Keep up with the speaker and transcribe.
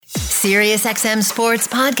SiriusXM Sports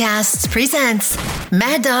Podcasts presents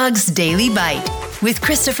Mad Dog's Daily Bite with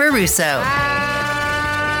Christopher Russo. And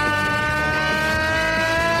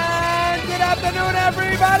good afternoon,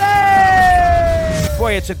 everybody!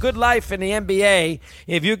 Boy, it's a good life in the NBA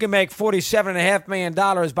if you can make $47.5 million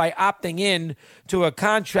by opting in to a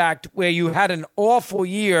contract where you had an awful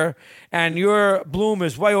year and your bloom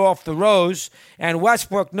is way off the rose, and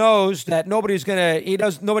Westbrook knows that nobody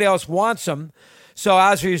else wants him. So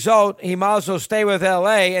as a result, he might as well stay with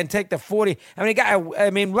L.A. and take the 40.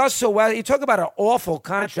 Russell Westbrook, you talk about an awful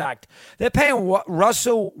contract. They're paying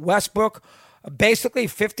Russell Westbrook basically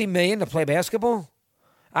 $50 million to play basketball.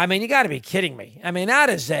 I mean, you got to be kidding me. I mean,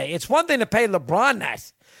 it's one thing to pay LeBron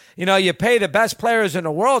that. You know, you pay the best players in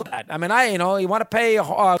the world that. I mean, you want to pay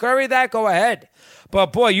Curry that, go ahead.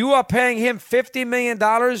 But boy, you are paying him $50 million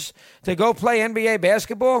to go play NBA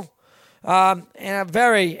basketball? And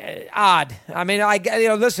very odd. I mean,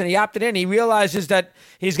 listen, he opted in. He realizes that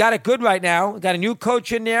he's got it good right now. Got a new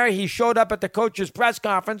coach in there. He showed up at the coach's press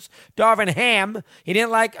conference, Darvin Ham. He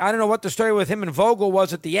didn't I don't know what the story with him and Vogel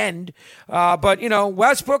was at the end. But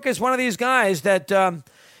Westbrook is one of these guys that,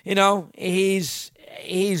 he's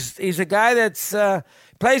a guy that's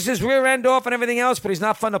plays his rear end off and everything else, but he's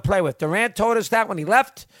not fun to play with. Durant told us that when he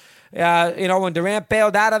left. When Durant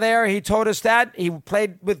bailed out of there, he told us that. He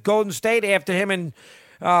played with Golden State after him and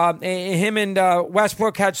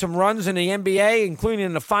Westbrook had some runs in the NBA, including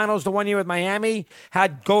in the finals the one year with Miami.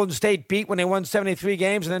 Had Golden State beat when they won 73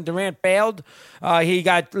 games, and then Durant bailed. He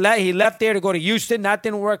left there to go to Houston. That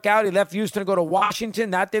didn't work out. He left Houston to go to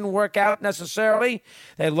Washington. That didn't work out necessarily.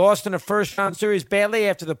 They lost in the first-round series badly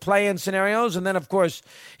after the play-in scenarios, and then of course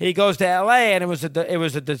he goes to LA, and it was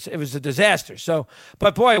a disaster. So,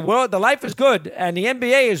 but boy, the life is good, and the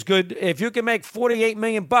NBA is good if you can make $48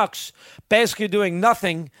 million basically doing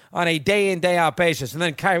nothing on a day-in, day-out basis. And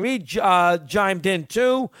then Kyrie chimed in,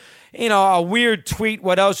 too. A weird tweet,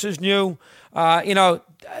 what else is new?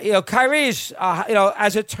 Kyrie's,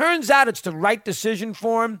 as it turns out, it's the right decision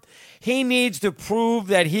for him. He needs to prove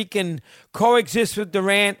that he can coexist with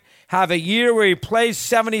Durant, have a year where he plays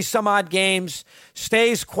 70-some-odd games,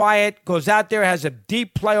 stays quiet, goes out there, has a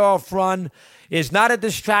deep playoff run, is not a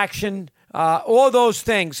distraction, all those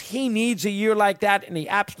things. He needs a year like that in the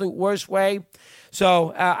absolute worst way.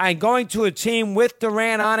 So I'm going to a team with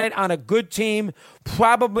Durant on it, on a good team,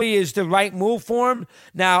 probably is the right move for him.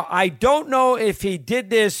 Now, I don't know if he did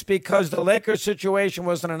this because the Lakers situation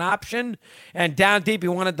wasn't an option, and down deep he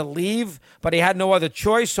wanted to leave, but he had no other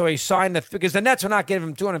choice, so he signed because the Nets were not giving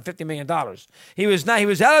him $250 million. He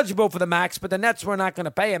was eligible for the max, but the Nets were not going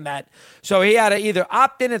to pay him that. So he had to either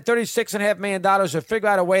opt in at $36.5 million or figure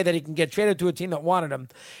out a way that he can get traded to a team that wanted him.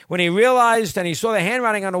 When he realized and he saw the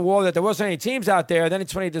handwriting on the wall that there wasn't any teams out there, then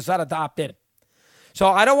it's when he decided to opt in. So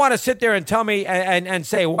I don't want to sit there and tell me and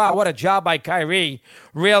say, wow, what a job by Kyrie,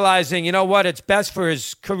 realizing, it's best for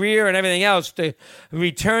his career and everything else to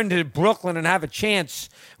return to Brooklyn and have a chance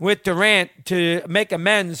with Durant to make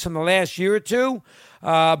amends from the last year or two.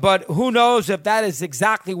 But who knows if that is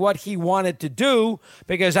exactly what he wanted to do,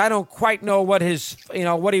 because I don't quite know what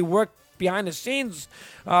what he worked behind the scenes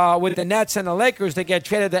with the Nets and the Lakers to get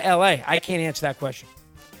traded to L.A. I can't answer that question.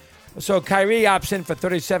 So Kyrie opts in for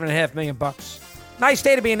 $37.5 million. Nice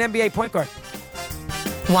day to be an NBA point guard.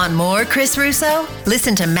 Want more Chris Russo?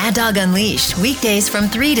 Listen to Mad Dog Unleashed weekdays from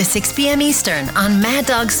 3 to 6 p.m. Eastern on Mad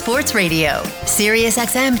Dog Sports Radio,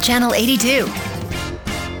 SiriusXM Channel 82.